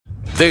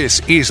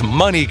This is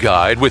Money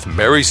Guide with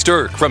Mary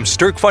Stirk from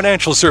Stirk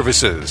Financial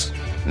Services.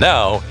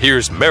 Now,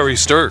 here's Mary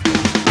Stirk.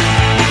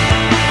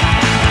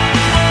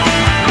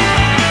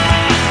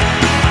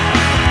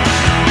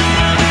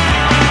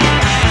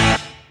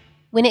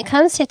 When it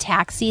comes to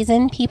tax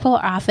season, people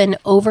are often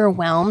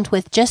overwhelmed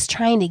with just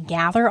trying to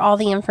gather all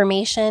the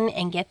information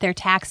and get their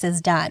taxes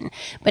done.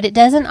 But it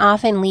doesn't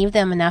often leave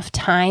them enough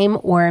time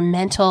or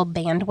mental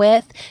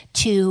bandwidth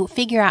to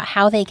figure out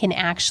how they can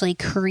actually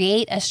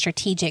create a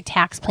strategic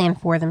tax plan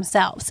for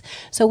themselves.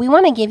 So we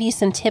want to give you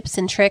some tips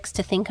and tricks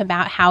to think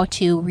about how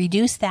to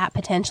reduce that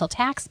potential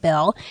tax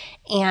bill.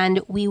 And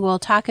we will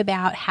talk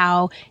about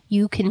how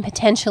you can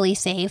potentially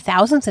save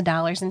thousands of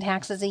dollars in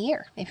taxes a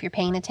year if you're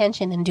paying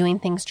attention and doing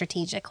things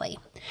strategically.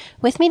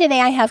 With me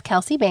today, I have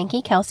Kelsey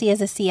Banky. Kelsey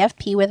is a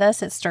CFP with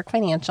us at Stirk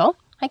Financial.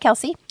 Hi,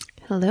 Kelsey.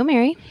 Hello,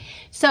 Mary.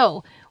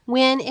 So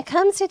when it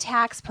comes to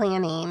tax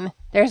planning,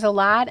 there's a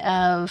lot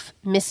of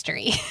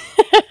mystery,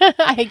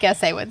 I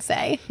guess I would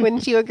say.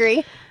 Wouldn't you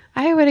agree?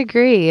 I would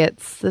agree.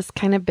 It's this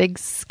kind of big,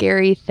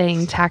 scary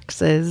thing.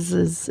 Taxes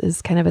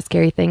is kind of a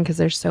scary thing because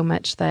there's so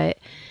much that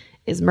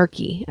is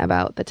murky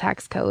about the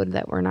tax code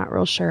that we're not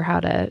real sure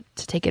how to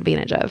take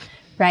advantage of.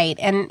 Right.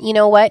 And you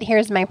know what?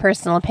 Here's my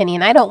personal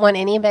opinion. I don't want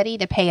anybody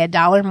to pay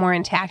 $1 more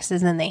in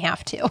taxes than they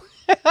have to.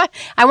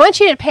 I want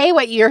you to pay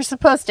what you're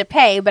supposed to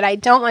pay, but I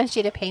don't want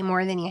you to pay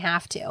more than you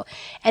have to.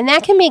 And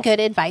that can be good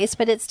advice,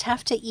 but it's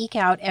tough to eke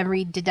out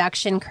every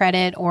deduction,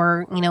 credit,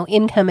 or,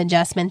 income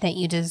adjustment that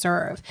you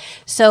deserve.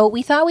 So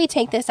we thought we'd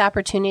take this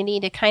opportunity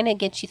to kind of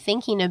get you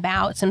thinking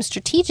about some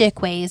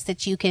strategic ways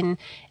that you can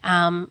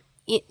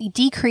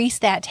decrease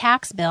that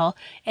tax bill,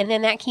 and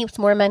then that keeps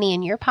more money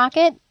in your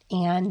pocket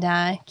and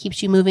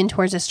keeps you moving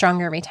towards a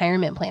stronger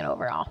retirement plan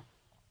overall.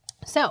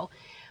 So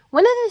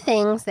one of the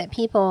things that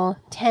people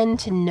tend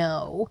to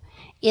know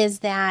is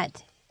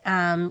that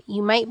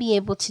you might be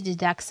able to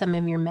deduct some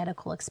of your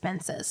medical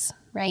expenses,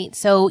 right?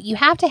 So you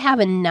have to have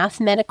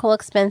enough medical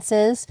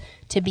expenses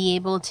to be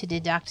able to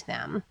deduct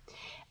them.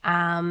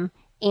 And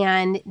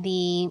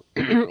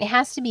it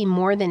has to be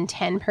more than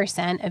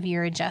 10% of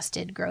your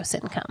adjusted gross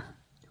income.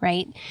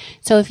 Right?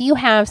 So if you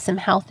have some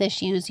health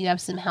issues, you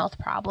have some health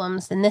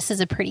problems, then this is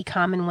a pretty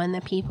common one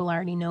that people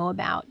already know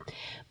about.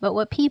 But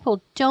what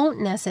people don't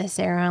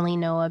necessarily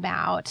know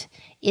about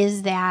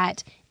is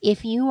that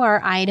if you are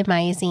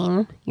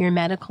itemizing your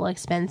medical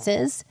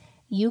expenses,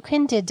 you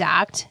can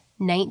deduct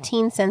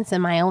 19 cents a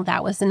mile,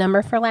 that was the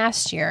number for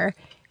last year,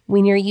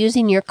 when you're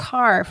using your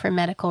car for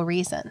medical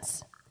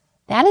reasons.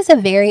 That is a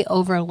very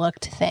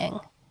overlooked thing.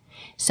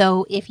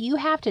 So if you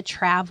have to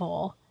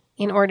travel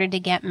in order to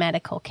get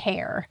medical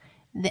care,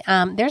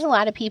 there's a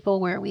lot of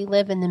people where we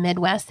live in the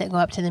Midwest that go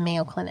up to the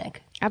Mayo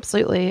Clinic.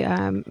 Absolutely.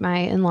 My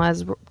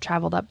in-laws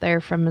traveled up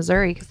there from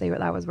Missouri because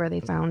that was where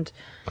they found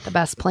the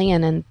best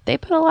plan, and they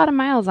put a lot of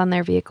miles on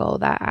their vehicle.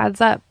 That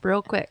adds up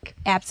real quick.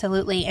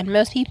 Absolutely. And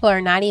most people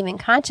are not even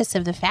conscious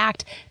of the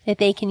fact that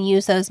they can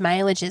use those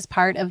mileage as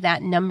part of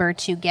that number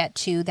to get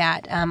to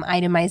that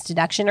itemized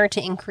deduction or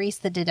to increase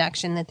the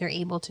deduction that they're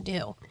able to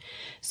do.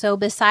 So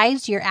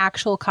besides your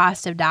actual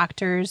cost of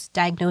doctors,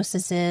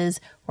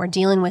 diagnoses, or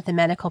dealing with the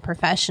medical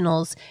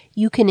professionals,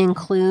 you can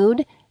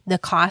include the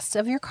cost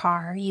of your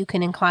car. You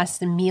can include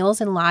the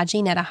meals and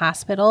lodging at a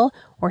hospital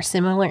or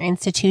similar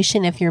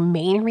institution if your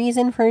main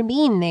reason for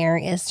being there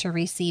is to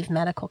receive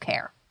medical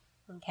care.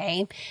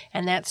 Okay?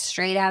 And that's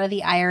straight out of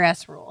the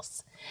IRS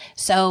rules.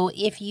 So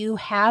if you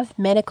have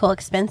medical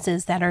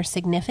expenses that are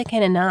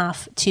significant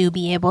enough to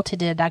be able to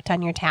deduct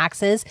on your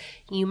taxes,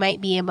 you might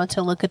be able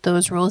to look at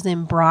those rules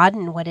and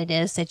broaden what it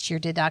is that you're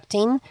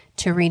deducting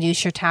to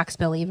reduce your tax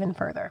bill even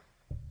further.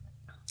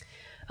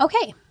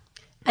 Okay.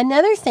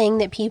 Another thing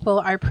that people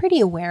are pretty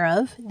aware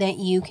of that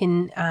you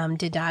can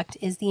deduct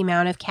is the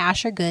amount of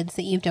cash or goods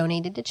that you've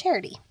donated to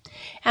charity.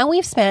 And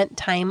we've spent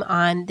time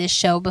on this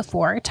show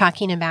before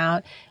talking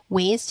about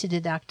ways to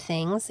deduct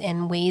things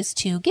and ways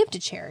to give to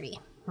charity.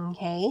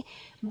 Okay.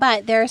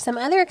 But there are some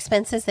other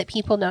expenses that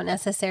people don't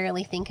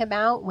necessarily think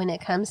about when it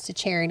comes to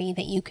charity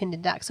that you can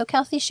deduct. So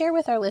Kelsey, share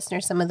with our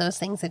listeners some of those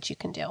things that you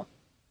can do.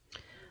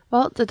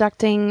 Well,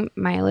 deducting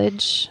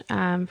mileage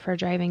for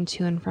driving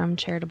to and from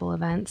charitable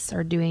events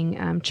or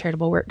doing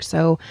charitable work.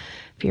 So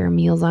if you're a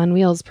Meals on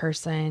Wheels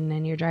person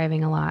and you're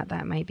driving a lot,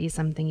 that might be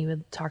something you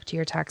would talk to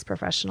your tax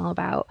professional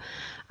about.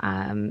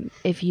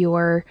 If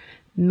you're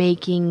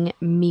making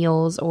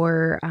meals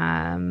or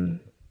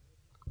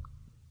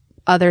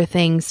other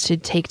things to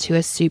take to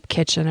a soup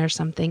kitchen or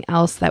something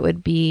else that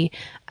would be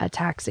a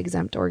tax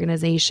exempt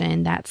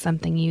organization, that's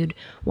something you'd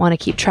want to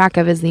keep track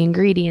of as the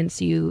ingredients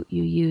you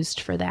used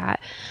for that.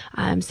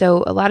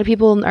 So a lot of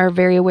people are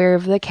very aware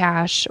of the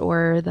cash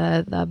or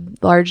the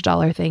large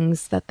dollar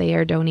things that they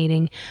are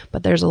donating,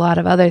 but there's a lot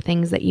of other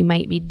things that you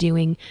might be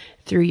doing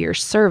through your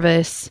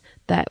service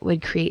that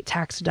would create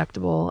tax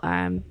deductible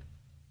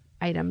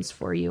items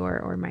for you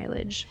or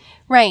mileage.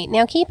 Right.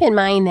 Now, keep in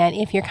mind that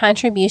if your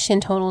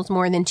contribution totals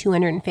more than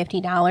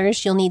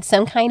 $250, you'll need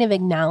some kind of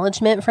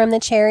acknowledgement from the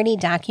charity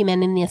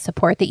documenting the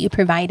support that you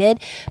provided,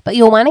 but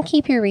you'll want to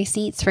keep your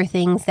receipts for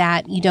things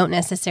that you don't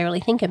necessarily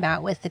think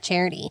about with the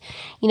charity.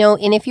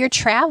 And if you're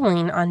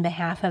traveling on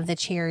behalf of the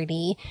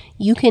charity,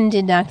 you can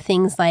deduct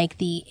things like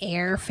the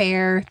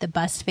airfare, the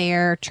bus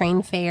fare,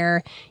 train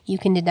fare. You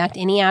can deduct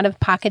any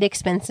out-of-pocket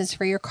expenses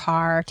for your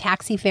car,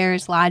 taxi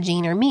fares,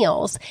 lodging, or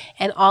meals,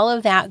 and all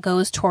of that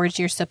goes towards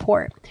your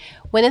support.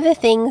 One of the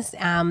things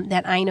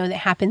that I know that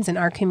happens in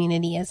our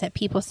community is that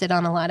people sit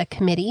on a lot of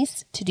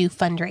committees to do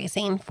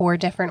fundraising for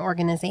different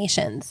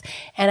organizations.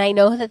 And I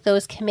know that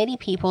those committee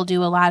people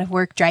do a lot of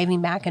work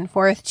driving back and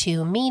forth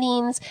to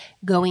meetings,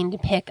 going to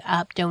pick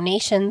up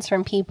donations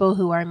from people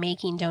who are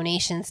making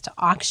donations to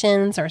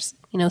auctions or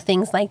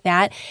things like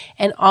that.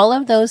 And all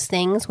of those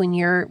things, when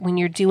you're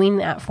doing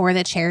that for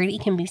the charity,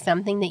 can be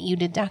something that you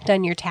deduct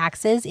on your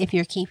taxes if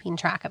you're keeping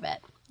track of it.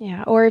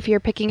 Yeah, or if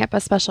you're picking up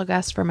a special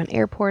guest from an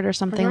airport or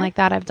something like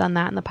that. I've done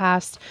that in the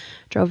past.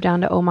 Drove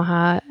down to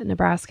Omaha,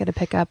 Nebraska to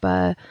pick up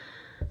a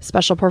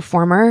special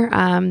performer,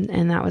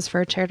 and that was for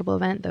a charitable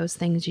event. Those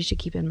things you should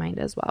keep in mind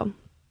as well.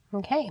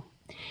 Okay.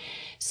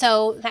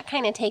 So that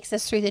kind of takes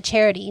us through the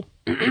charity.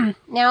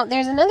 Now,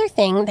 there's another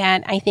thing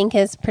that I think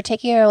is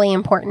particularly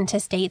important to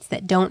states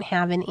that don't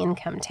have an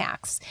income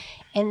tax,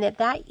 and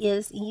that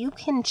is you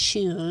can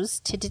choose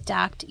to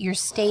deduct your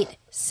state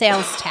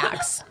sales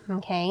tax,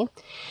 okay?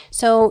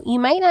 So you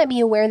might not be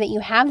aware that you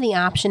have the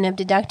option of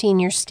deducting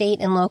your state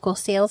and local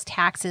sales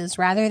taxes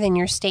rather than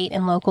your state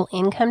and local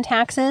income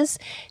taxes.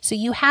 So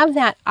you have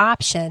that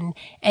option,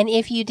 and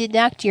if you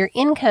deduct your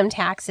income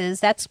taxes,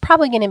 that's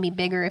probably going to be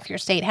bigger if your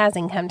state has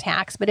income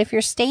tax, but if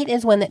your state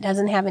is one that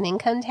doesn't have an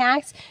income tax,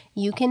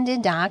 you can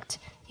deduct,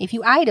 if you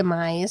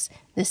itemize,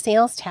 the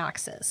sales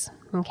taxes,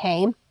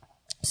 okay?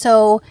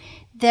 So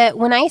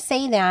when I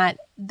say that,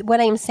 what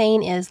I'm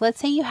saying is, let's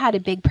say you had a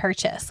big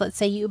purchase. Let's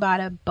say you bought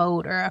a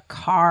boat or a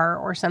car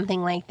or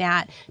something like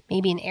that,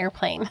 maybe an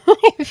airplane,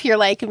 if you're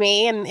like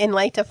me and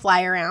like to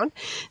fly around,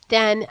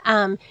 then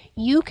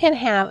you can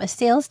have a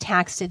sales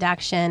tax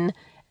deduction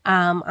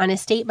on a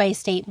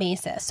state-by-state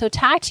basis. So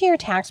talk to your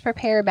tax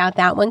preparer about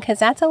that one because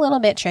that's a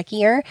little bit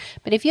trickier.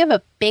 But if you have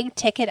a big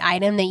ticket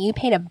item that you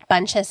paid a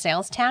bunch of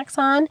sales tax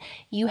on,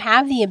 you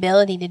have the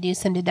ability to do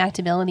some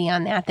deductibility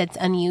on that that's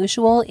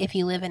unusual if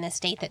you live in a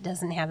state that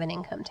doesn't have an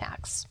income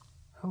tax.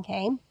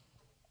 Okay?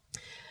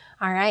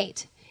 All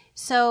right.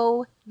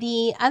 So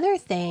the other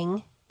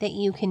thing that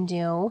you can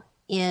do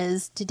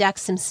is deduct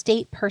some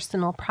state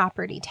personal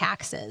property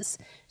taxes.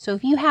 So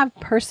if you have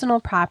personal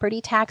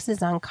property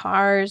taxes on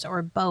cars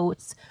or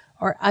boats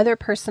or other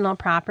personal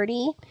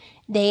property,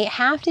 they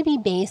have to be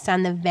based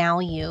on the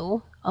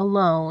value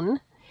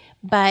alone,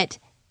 but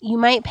you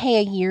might pay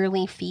a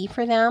yearly fee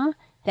for them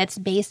that's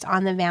based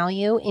on the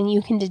value, and you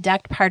can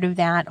deduct part of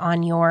that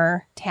on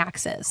your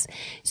taxes.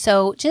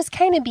 So just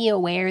kind of be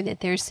aware that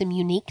there's some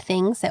unique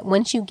things that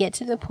once you get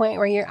to the point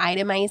where you're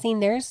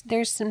itemizing,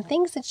 there's some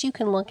things that you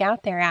can look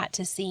out there at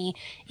to see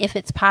if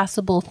it's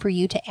possible for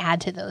you to add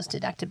to those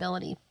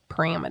deductibility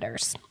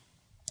parameters.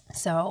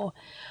 So,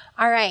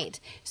 all right.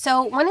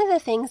 So one of the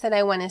things that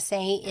I want to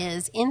say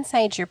is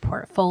inside your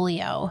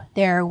portfolio,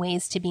 there are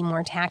ways to be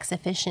more tax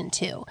efficient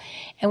too.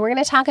 And we're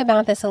going to talk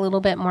about this a little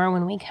bit more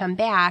when we come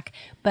back.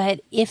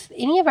 But if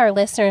any of our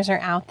listeners are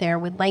out there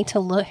would like to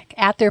look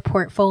at their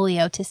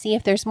portfolio to see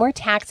if there's more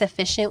tax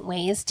efficient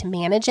ways to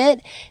manage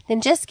it,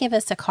 then just give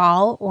us a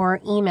call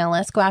or email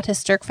us. Go out to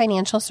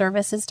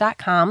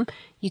StirkFinancialServices.com.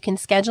 You can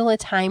schedule a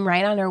time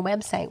right on our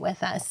website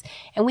with us,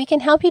 and we can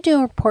help you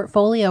do a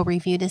portfolio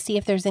review to see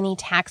if there's any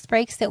tax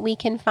breaks that we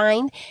can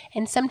find.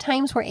 And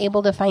sometimes we're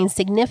able to find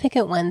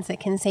significant ones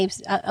that can save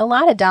a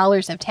lot of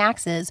dollars of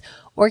taxes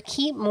or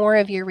keep more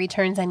of your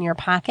returns on your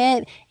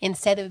pocket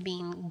instead of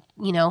being,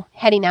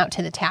 heading out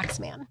to the tax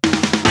man.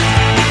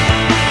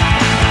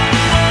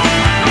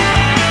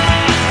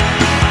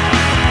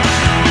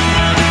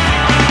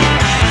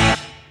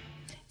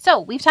 So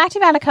we've talked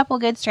about a couple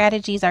good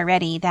strategies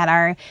already that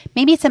are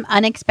maybe some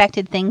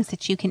unexpected things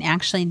that you can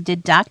actually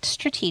deduct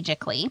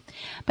strategically.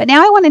 But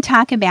now I want to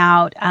talk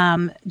about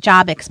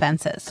job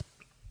expenses.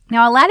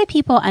 Now, a lot of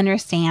people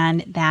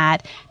understand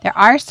that there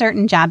are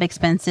certain job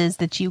expenses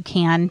that you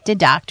can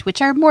deduct,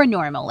 which are more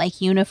normal, like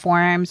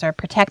uniforms or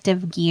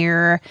protective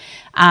gear,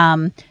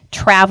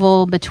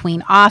 travel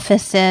between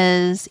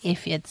offices,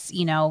 if it's,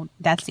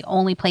 that's the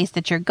only place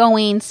that you're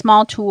going,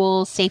 small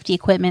tools, safety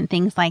equipment,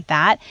 things like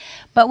that.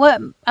 But what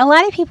a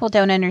lot of people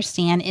don't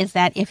understand is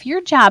that if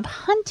you're job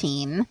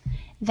hunting,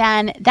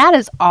 then that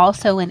is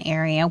also an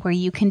area where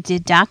you can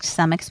deduct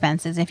some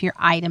expenses if you're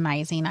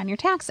itemizing on your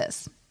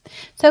taxes.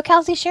 So,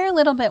 Kelsey, share a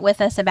little bit with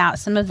us about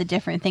some of the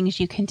different things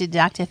you can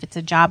deduct if it's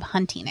a job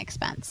hunting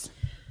expense.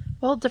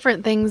 Well,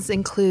 different things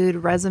include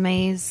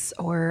resumes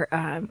or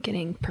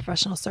getting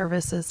professional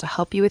services to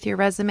help you with your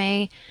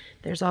resume.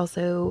 There's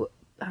also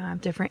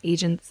different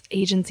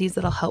agencies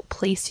that'll help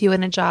place you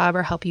in a job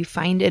or help you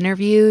find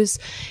interviews.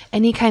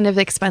 Any kind of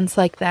expense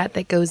like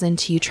that goes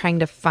into you trying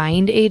to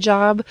find a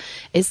job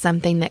is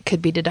something that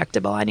could be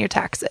deductible on your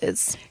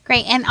taxes.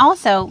 Great. And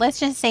also, let's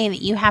just say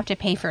that you have to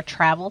pay for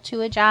travel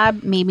to a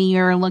job. Maybe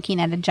you're looking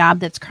at a job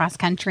that's cross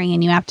country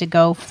and you have to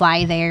go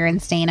fly there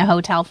and stay in a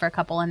hotel for a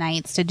couple of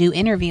nights to do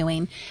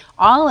interviewing.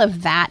 All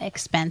of that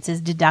expense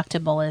is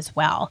deductible as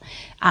well.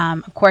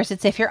 Of course,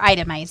 it's if you're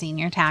itemizing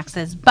your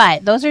taxes,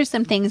 but those are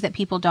some things that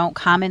people don't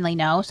commonly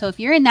know. So if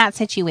you're in that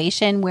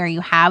situation where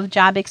you have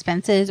job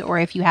expenses or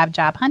if you have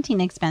job hunting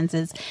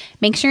expenses,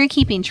 make sure you're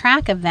keeping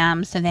track of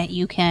them so that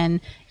you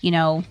can,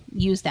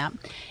 use them.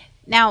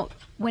 Now,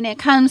 when it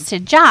comes to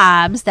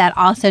jobs, that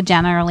also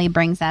generally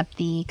brings up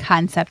the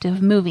concept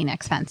of moving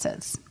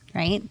expenses,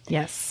 right?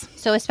 Yes.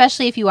 So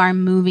especially if you are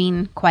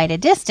moving quite a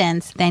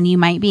distance, then you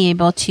might be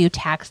able to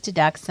tax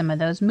deduct some of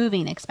those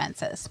moving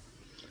expenses.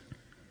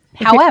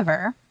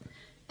 However,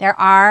 there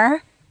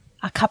are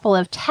a couple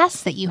of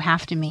tests that you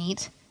have to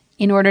meet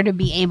in order to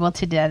be able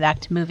to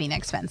deduct moving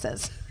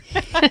expenses.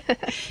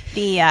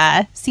 The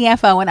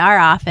CFO in our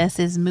office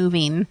is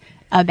moving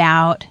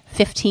about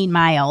 15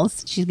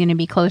 miles. She's going to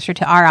be closer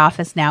to our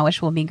office now,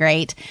 which will be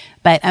great.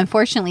 But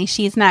unfortunately,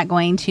 she's not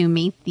going to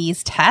meet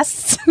these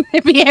tests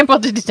to be able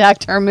to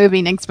deduct her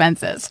moving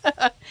expenses.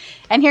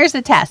 And here's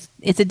the test.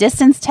 It's a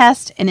distance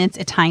test and it's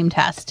a time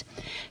test.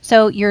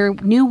 So your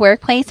new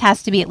workplace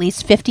has to be at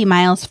least 50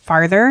 miles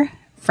farther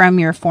from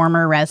your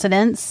former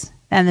residence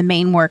than the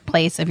main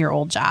workplace of your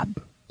old job.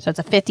 So it's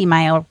a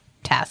 50-mile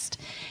test.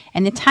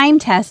 And the time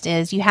test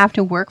is you have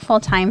to work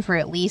full-time for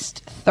at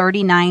least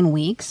 39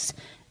 weeks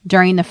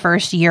during the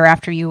first year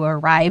after you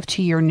arrive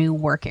to your new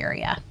work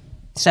area.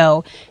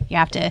 So you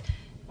have to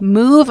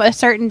move a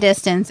certain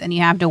distance and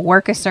you have to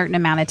work a certain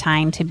amount of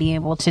time to be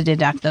able to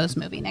deduct those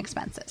moving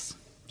expenses.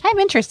 Kind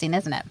of interesting,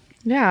 isn't it?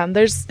 Yeah,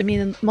 there's,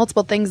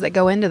 multiple things that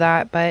go into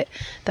that, but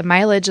the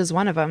mileage is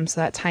one of them. So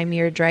that time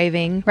you're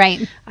driving,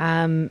 right,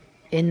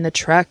 in the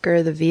truck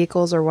or the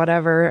vehicles or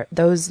whatever,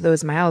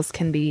 those miles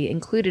can be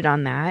included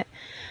on that.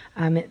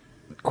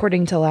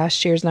 According to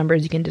last year's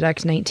numbers, you can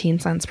deduct 19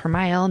 cents per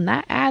mile, and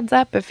that adds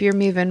up if you're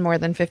moving more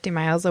than 50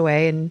 miles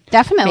away and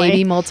definitely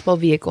maybe multiple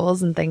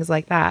vehicles and things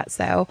like that.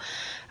 So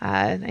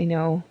I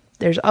know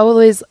there's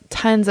always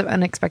tons of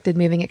unexpected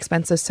moving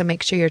expenses, so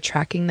make sure you're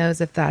tracking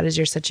those if that is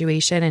your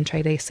situation and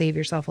try to save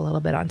yourself a little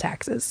bit on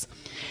taxes.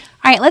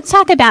 All right, let's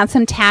talk about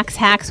some tax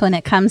hacks when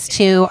it comes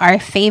to our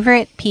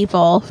favorite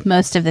people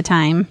most of the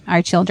time,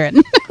 our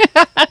children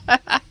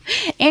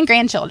and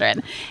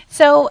grandchildren.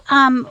 So,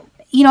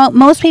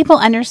 most people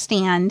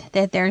understand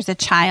that there's a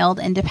child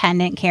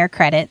independent care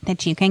credit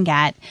that you can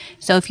get.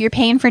 So if you're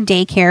paying for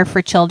daycare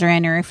for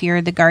children, or if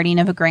you're the guardian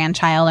of a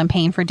grandchild and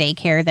paying for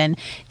daycare, then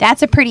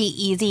that's a pretty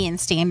easy and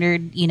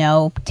standard,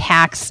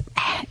 tax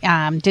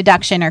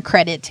deduction or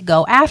credit to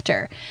go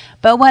after.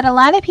 But what a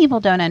lot of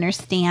people don't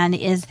understand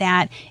is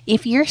that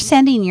if you're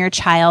sending your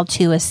child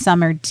to a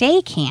summer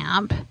day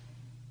camp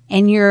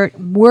and you're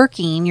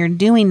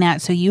doing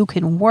that so you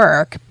can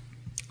work,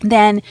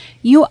 then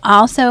you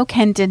also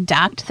can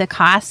deduct the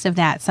cost of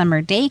that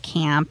summer day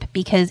camp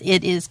because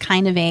it is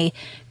kind of a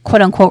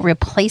quote unquote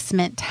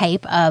replacement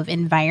type of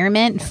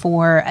environment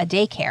for a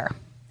daycare.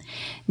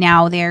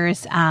 Now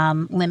there's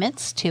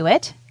limits to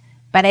it,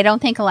 but I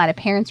don't think a lot of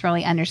parents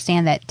really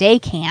understand that day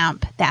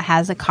camp that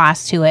has a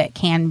cost to it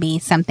can be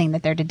something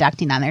that they're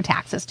deducting on their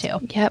taxes too.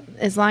 Yep.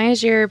 As long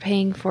as you're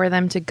paying for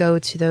them to go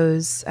to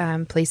those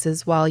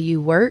places while you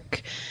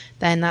work,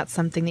 then that's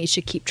something that you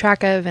should keep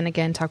track of. And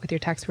again, talk with your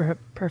tax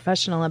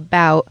professional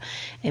about.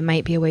 It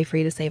might be a way for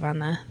you to save on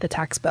the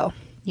tax bill.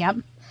 Yep.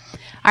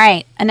 All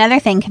right. Another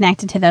thing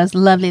connected to those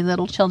lovely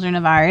little children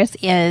of ours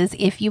is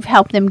if you've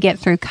helped them get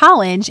through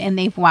college and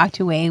they've walked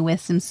away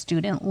with some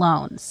student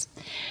loans.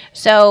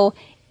 So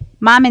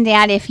mom and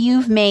dad, if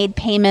you've made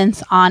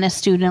payments on a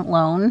student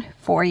loan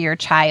for your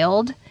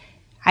child,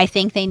 I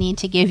think they need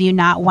to give you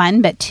not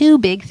one, but two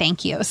big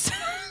thank yous.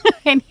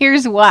 And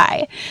here's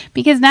why.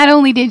 Because not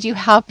only did you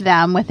help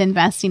them with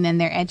investing in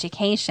their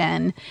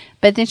education,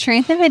 but the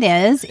truth of it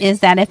is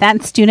that if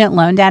that student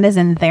loan debt is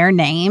in their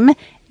name,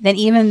 then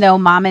even though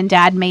mom and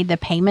dad made the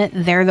payment,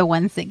 they're the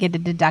ones that get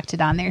it deducted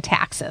on their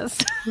taxes.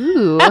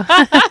 Ooh.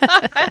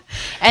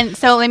 And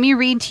so let me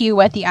read to you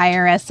what the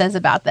IRS says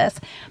about this.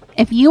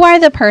 If you are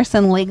the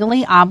person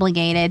legally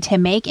obligated to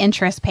make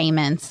interest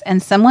payments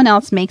and someone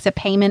else makes a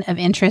payment of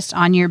interest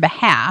on your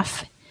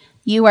behalf,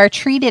 you are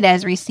treated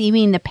as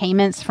receiving the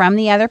payments from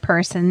the other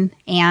person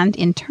and,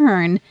 in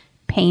turn,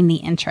 paying the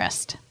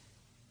interest.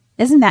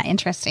 Isn't that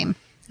interesting?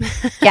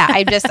 Yeah,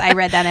 I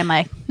read that and I'm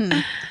like,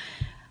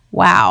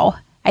 wow.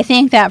 I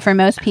think that for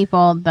most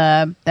people,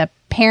 the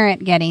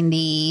parent getting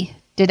the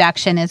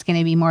deduction is going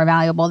to be more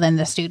valuable than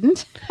the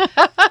student.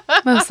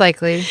 Most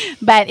likely.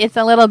 But it's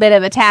a little bit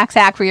of a tax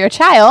hack for your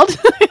child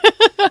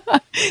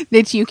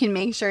that you can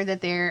make sure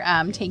that they're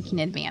taking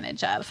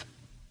advantage of.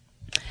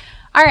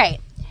 All right.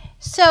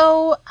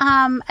 So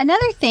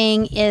another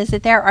thing is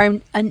that there are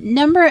a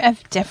number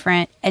of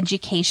different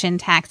education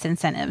tax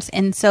incentives.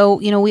 And so,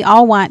 we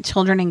all want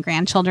children and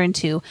grandchildren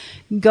to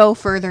go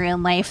further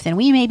in life than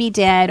we maybe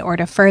did, or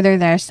to further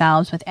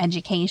themselves with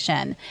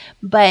education.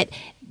 But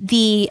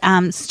the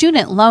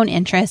student loan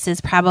interest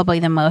is probably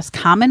the most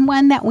common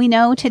one that we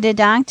know to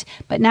deduct,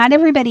 but not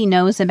everybody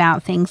knows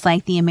about things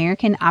like the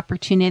American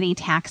Opportunity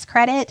Tax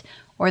Credit,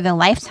 or the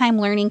Lifetime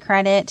Learning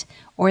Credit,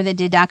 or the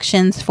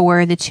deductions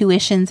for the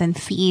tuitions and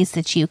fees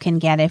that you can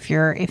get if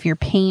you're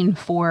paying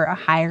for a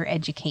higher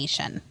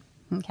education.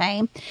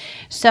 Okay,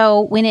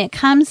 so when it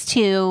comes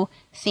to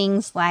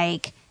things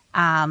like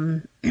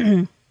your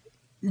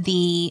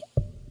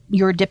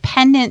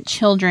dependent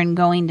children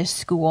going to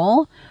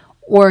school,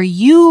 or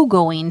you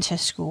going to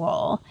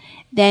school,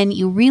 then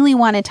you really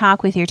want to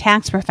talk with your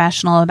tax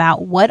professional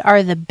about what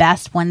are the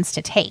best ones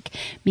to take,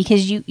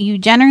 because you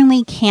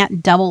generally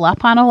can't double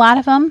up on a lot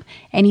of them,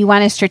 and you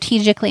want to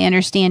strategically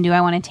understand, do I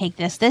want to take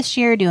this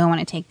year? Do I want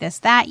to take this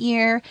that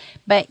year?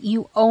 But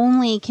you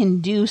only can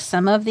do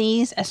some of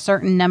these a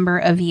certain number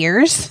of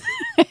years.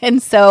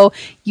 And so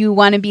you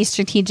want to be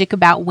strategic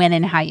about when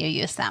and how you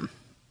use them.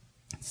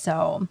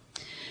 So,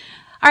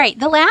 all right,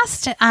 the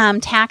last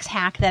tax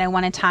hack that I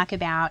want to talk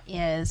about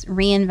is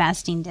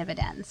reinvesting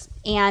dividends.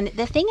 And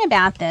the thing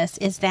about this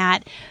is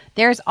that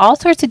there's all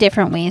sorts of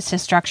different ways to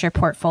structure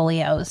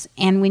portfolios.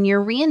 And when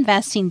you're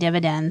reinvesting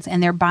dividends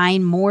and they're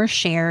buying more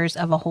shares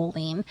of a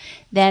holding,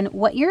 then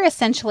what you're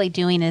essentially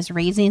doing is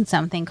raising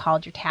something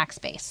called your tax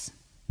base.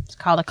 It's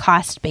called a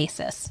cost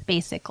basis,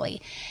 basically.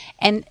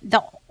 And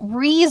the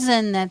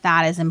reason that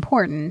that is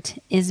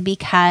important is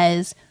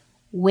because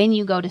when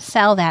you go to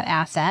sell that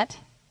asset,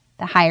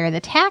 the higher the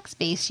tax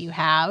base you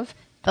have,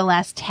 the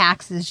less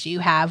taxes you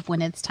have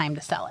when it's time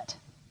to sell it.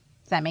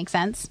 Does that make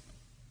sense?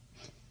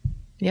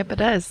 Yep, it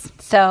does.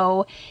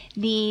 So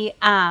the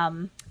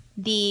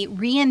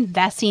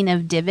reinvesting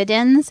of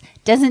dividends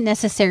doesn't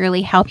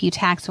necessarily help you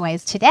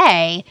tax-wise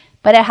today,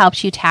 but it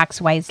helps you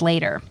tax-wise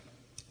later.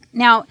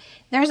 Now,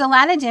 there's a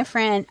lot of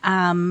different,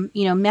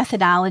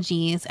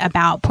 methodologies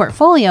about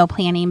portfolio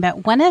planning,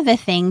 but one of the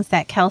things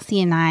that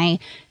Kelsey and I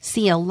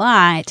see a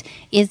lot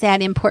is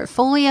that in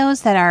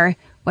portfolios that are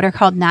what are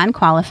called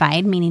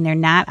non-qualified, meaning they're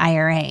not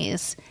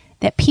IRAs,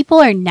 that people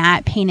are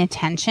not paying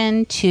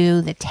attention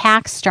to the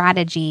tax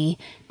strategy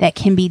that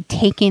can be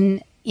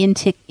taken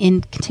into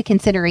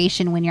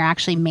consideration when you're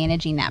actually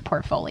managing that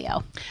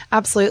portfolio.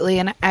 Absolutely.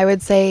 And I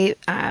would say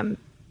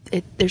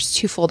there's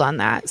twofold on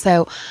that.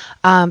 So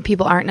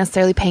people aren't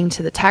necessarily paying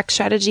to the tax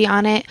strategy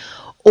on it,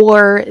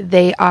 or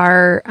they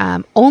are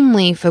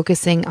only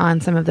focusing on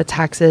some of the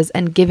taxes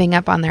and giving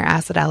up on their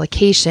asset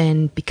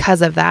allocation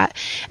because of that.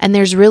 And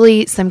there's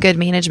really some good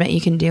management you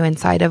can do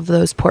inside of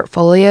those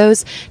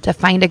portfolios to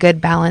find a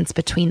good balance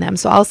between them.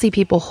 So I'll see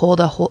people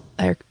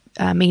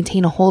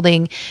maintain a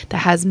holding that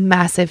has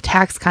massive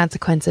tax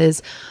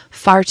consequences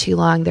far too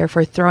long,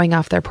 therefore throwing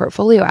off their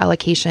portfolio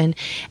allocation.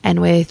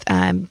 And with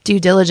due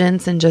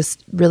diligence and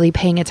just really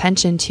paying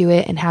attention to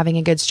it and having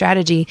a good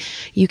strategy,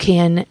 you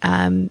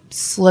can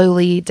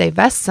slowly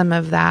divest some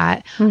of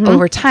that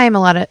over time,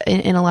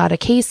 in a lot of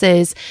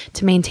cases,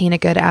 to maintain a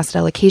good asset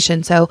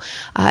allocation. So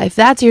if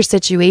that's your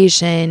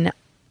situation,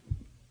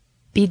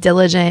 be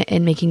diligent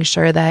in making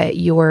sure that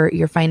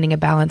you're finding a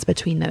balance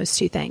between those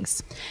two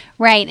things.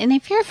 Right. And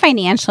if your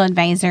financial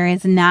advisor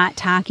is not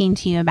talking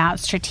to you about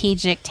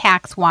strategic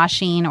tax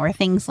washing or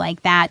things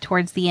like that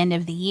towards the end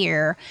of the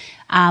year,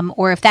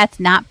 or if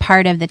that's not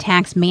part of the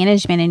tax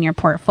management in your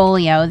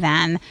portfolio,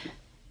 then,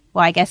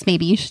 well, I guess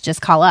maybe you should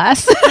just call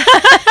us.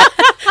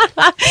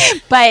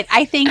 But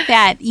I think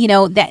that,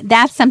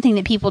 that's something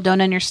that people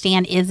don't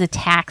understand is a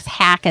tax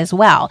hack as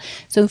well.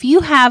 So if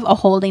you have a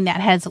holding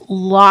that has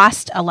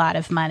lost a lot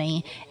of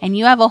money and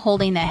you have a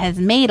holding that has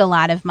made a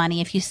lot of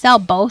money, if you sell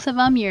both of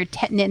them, your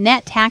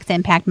net tax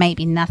impact might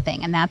be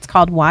nothing. And that's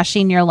called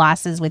washing your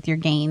losses with your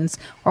gains,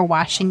 or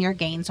washing your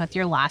gains with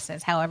your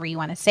losses, however you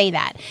want to say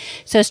that.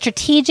 So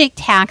strategic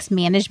tax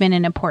management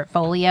in a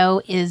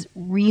portfolio is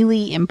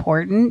really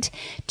important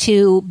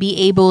to be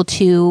able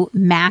to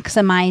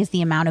maximize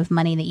the amount of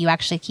money that you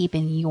actually keep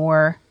in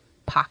your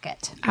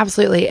pocket.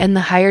 Absolutely. And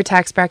the higher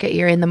tax bracket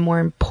you're in, the more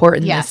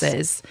important this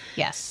is.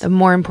 Yes. The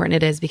more important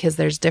it is, because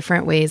there's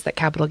different ways that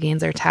capital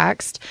gains are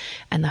taxed,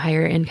 and the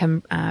higher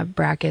income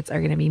brackets are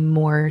going to be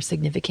more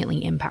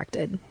significantly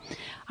impacted.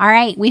 All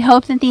right. We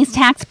hope that these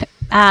tax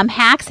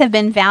hacks have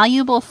been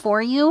valuable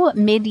for you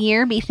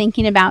mid-year. Be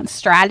thinking about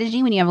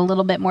strategy when you have a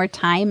little bit more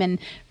time and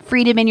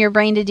freedom in your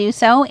brain to do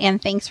so.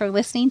 And thanks for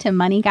listening to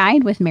Money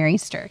Guide with Mary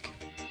Stirk.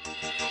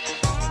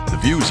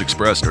 views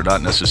expressed are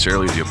not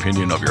necessarily the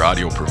opinion of your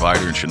audio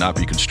provider and should not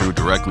be construed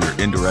directly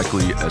or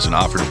indirectly as an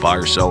offer to buy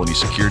or sell any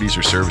securities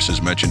or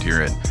services mentioned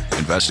herein.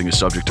 Investing is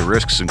subject to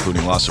risks,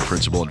 including loss of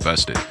principal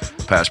invested.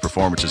 Past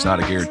performance is not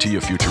a guarantee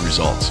of future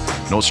results.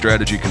 No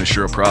strategy can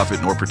assure a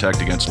profit nor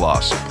protect against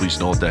loss. Please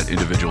note that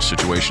individual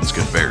situations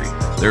can vary.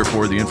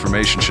 Therefore, the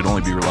information should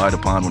only be relied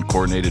upon when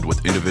coordinated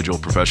with individual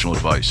professional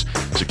advice.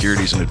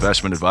 Securities and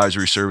investment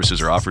advisory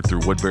services are offered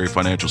through Woodbury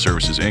Financial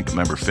Services, Inc.,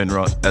 member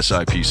FINRA,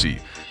 SIPC.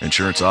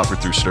 Insurance offered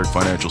through Stirk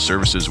Financial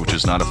Services, which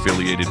is not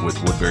affiliated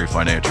with Woodbury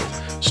Financial.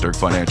 Stirk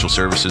Financial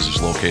Services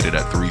is located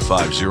at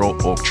 350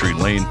 Oak Tree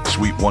Lane,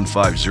 Suite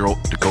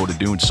 150, Dakota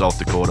Dunes, South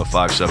Dakota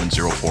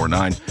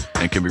 57049,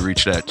 and can be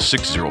reached at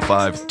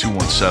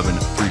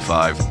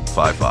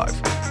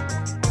 605-217-3555.